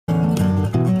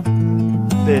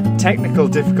The technical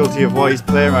difficulty of what he's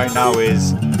playing right now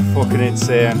is fucking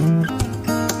insane.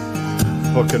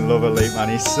 Fucking love Alip, man.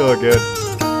 He's so good.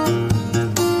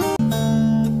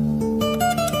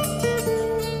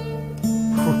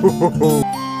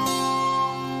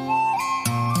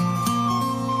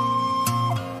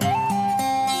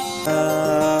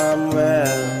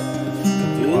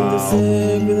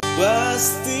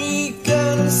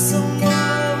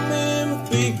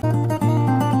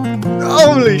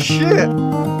 Holy shit!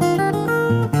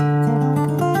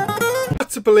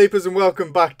 What's up, Alipers, and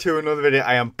welcome back to another video.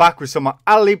 I am back with some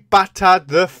Alip,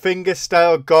 the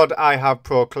fingerstyle god I have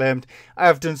proclaimed. I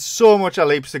have done so much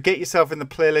Alip, so get yourself in the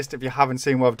playlist if you haven't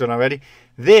seen what I've done already.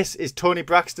 This is Toni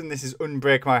Braxton. This is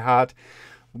Unbreak My Heart.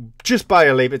 Just by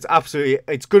Alip.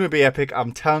 It's going to be epic.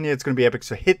 I'm telling you, it's going to be epic.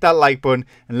 So hit that like button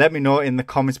and let me know in the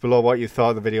comments below what you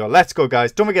thought of the video. Let's go,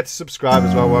 guys. Don't forget to subscribe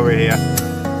as well while we're here.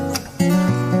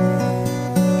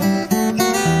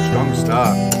 Strong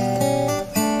start.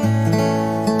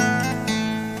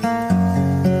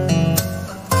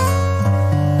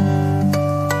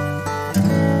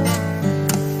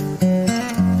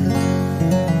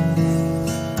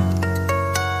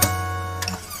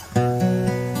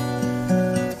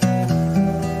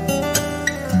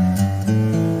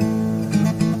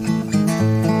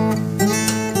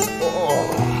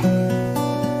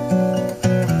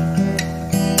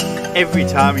 Every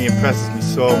time he impresses me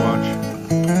so much.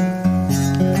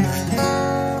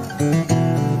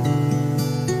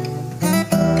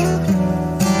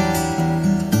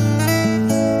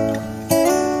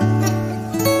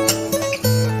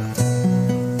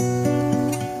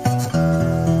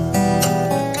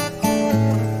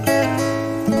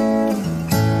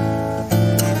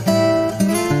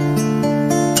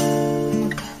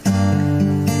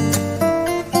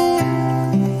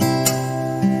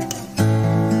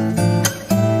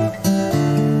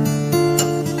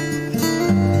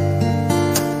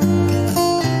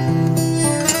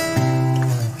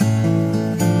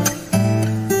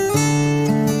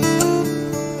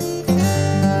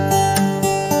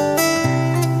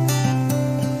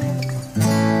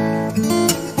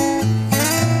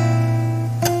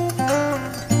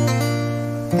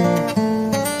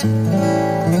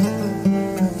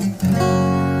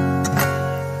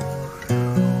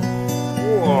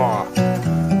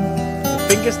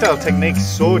 Fingerstyle technique's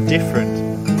so different.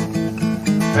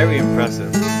 Very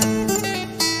impressive.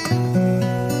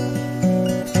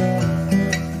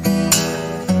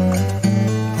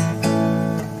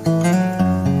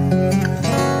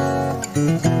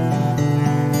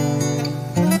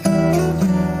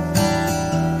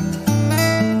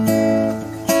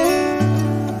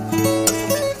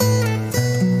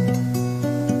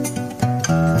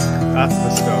 That's the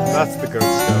stuff. That's the good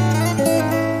stuff.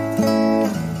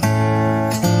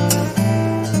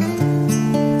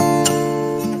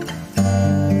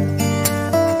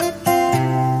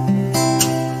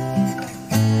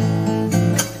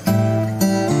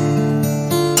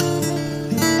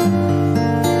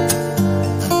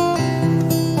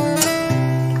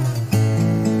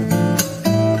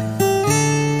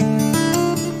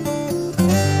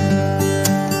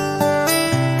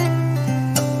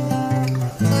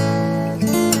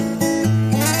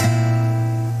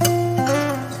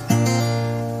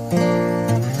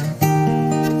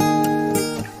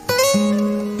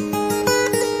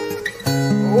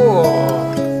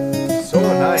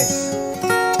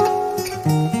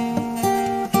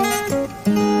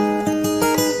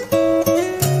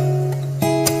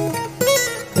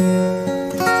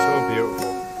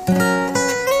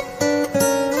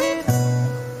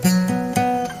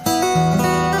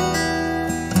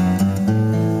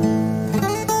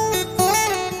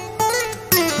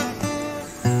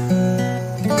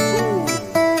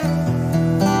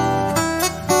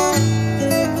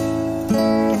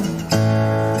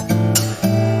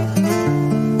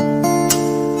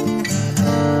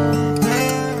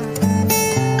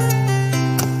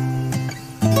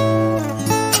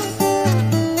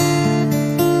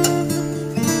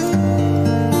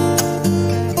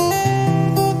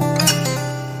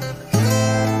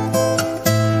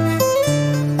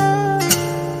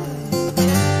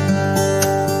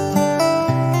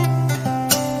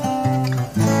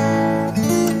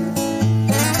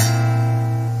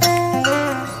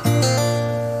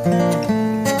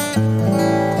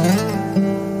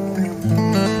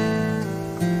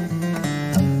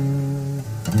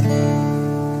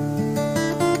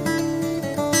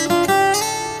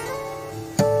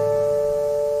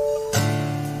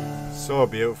 So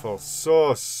beautiful,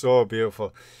 so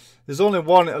beautiful. There's only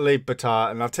one Alip guitar,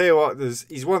 and I'll tell you what,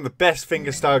 he's one of the best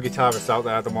fingerstyle guitarists out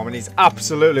there at the moment. He's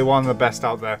absolutely one of the best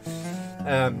out there.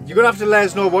 You're going to have to let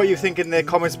us know what you think in the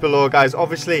comments below, guys.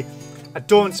 Obviously, I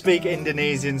don't speak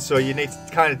Indonesian, so you need to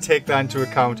kind of take that into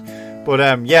account.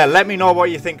 But yeah, let me know what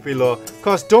you think below. Of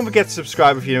course, don't forget to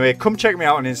subscribe if you're new here. Come check me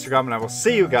out on Instagram, and I will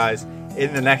see you guys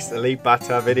in the next Alip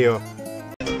Bata video.